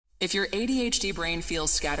If your ADHD brain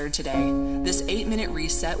feels scattered today, this 8-minute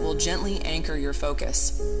reset will gently anchor your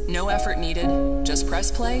focus. No effort needed, just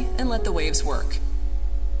press play and let the waves work.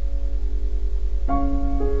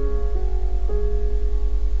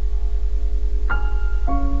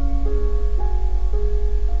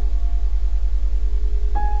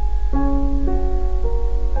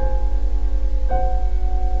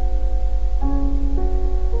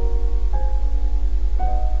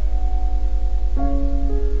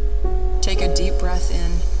 Take a deep breath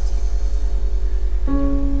in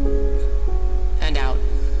and out.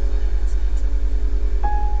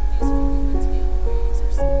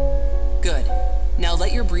 Good. Now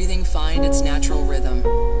let your breathing find its natural rhythm.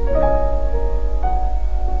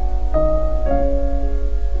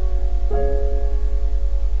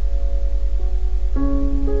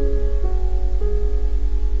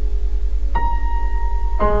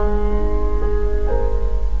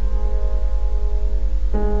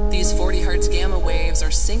 These 40 Hz gamma waves are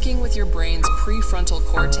syncing with your brain's prefrontal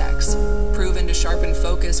cortex, proven to sharpen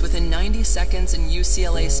focus within 90 seconds in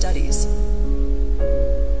UCLA studies.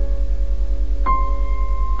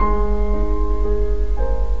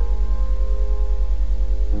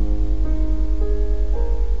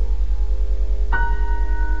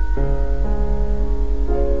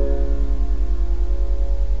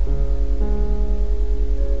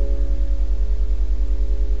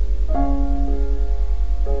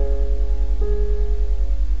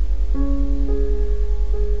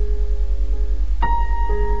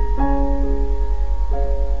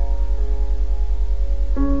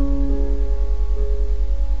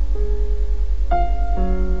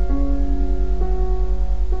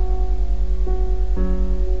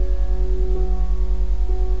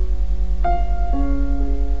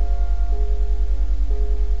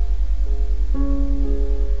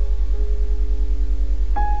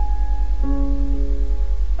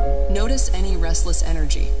 Notice any restless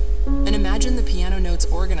energy, and imagine the piano notes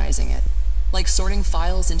organizing it, like sorting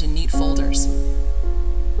files into neat folders.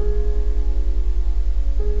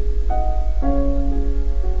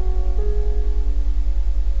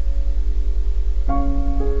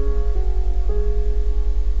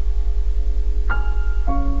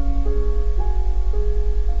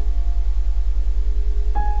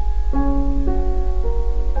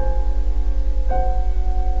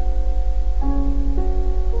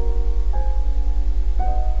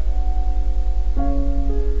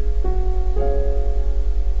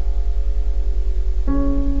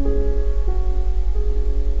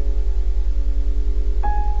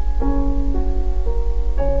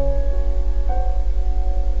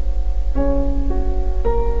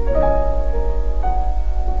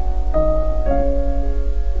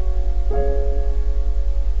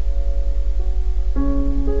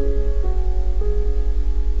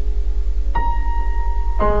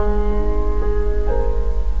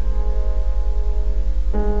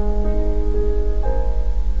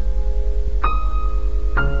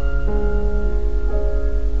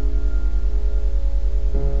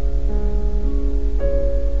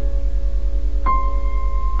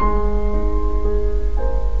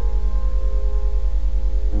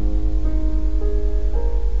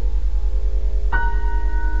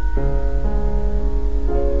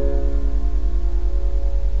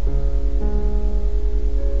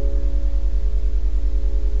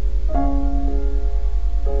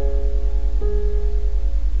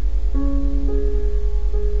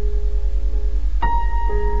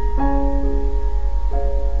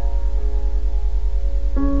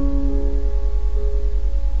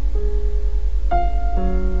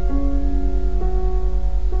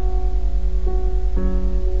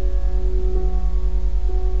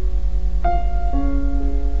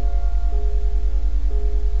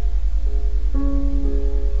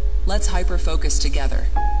 Let's hyper-focus together.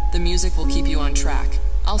 The music will keep you on track.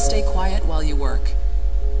 I'll stay quiet while you work.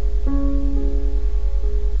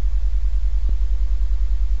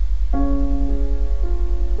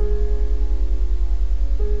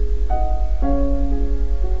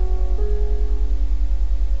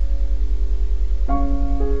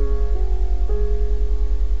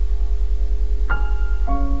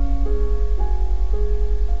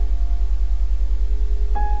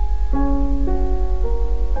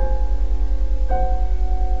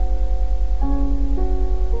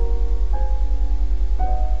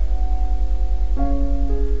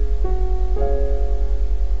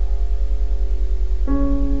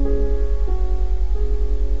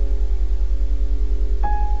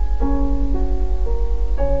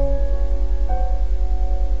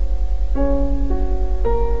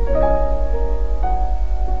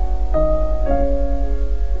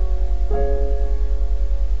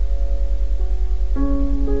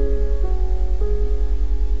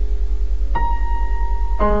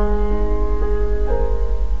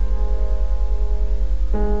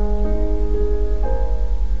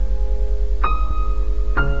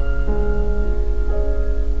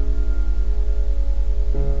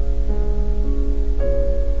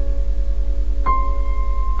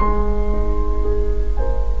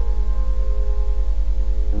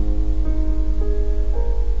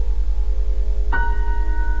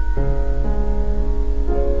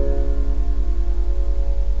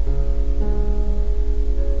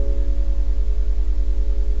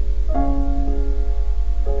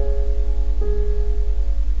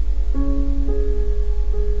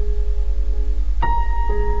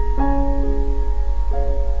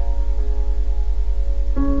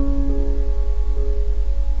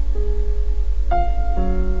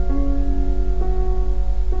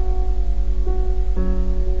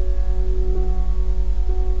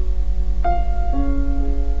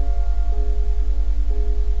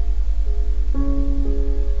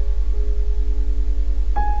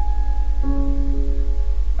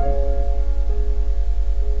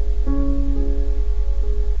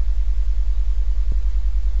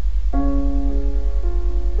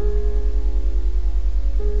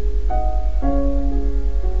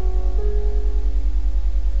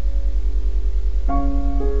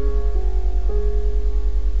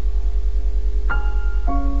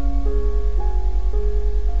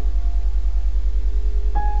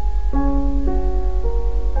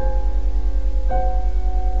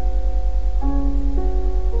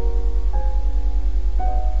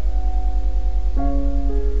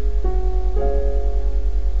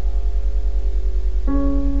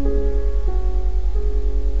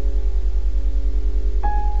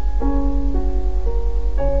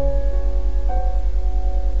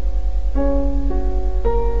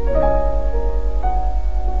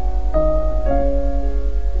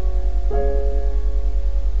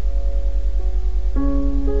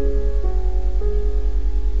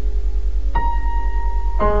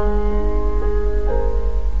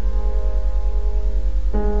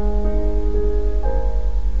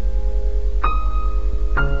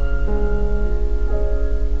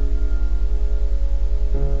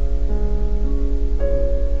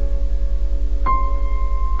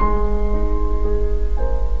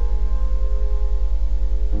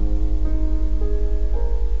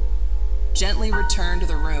 Gently return to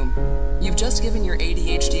the room. You've just given your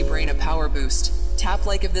ADHD brain a power boost. Tap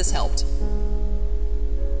like if this helped.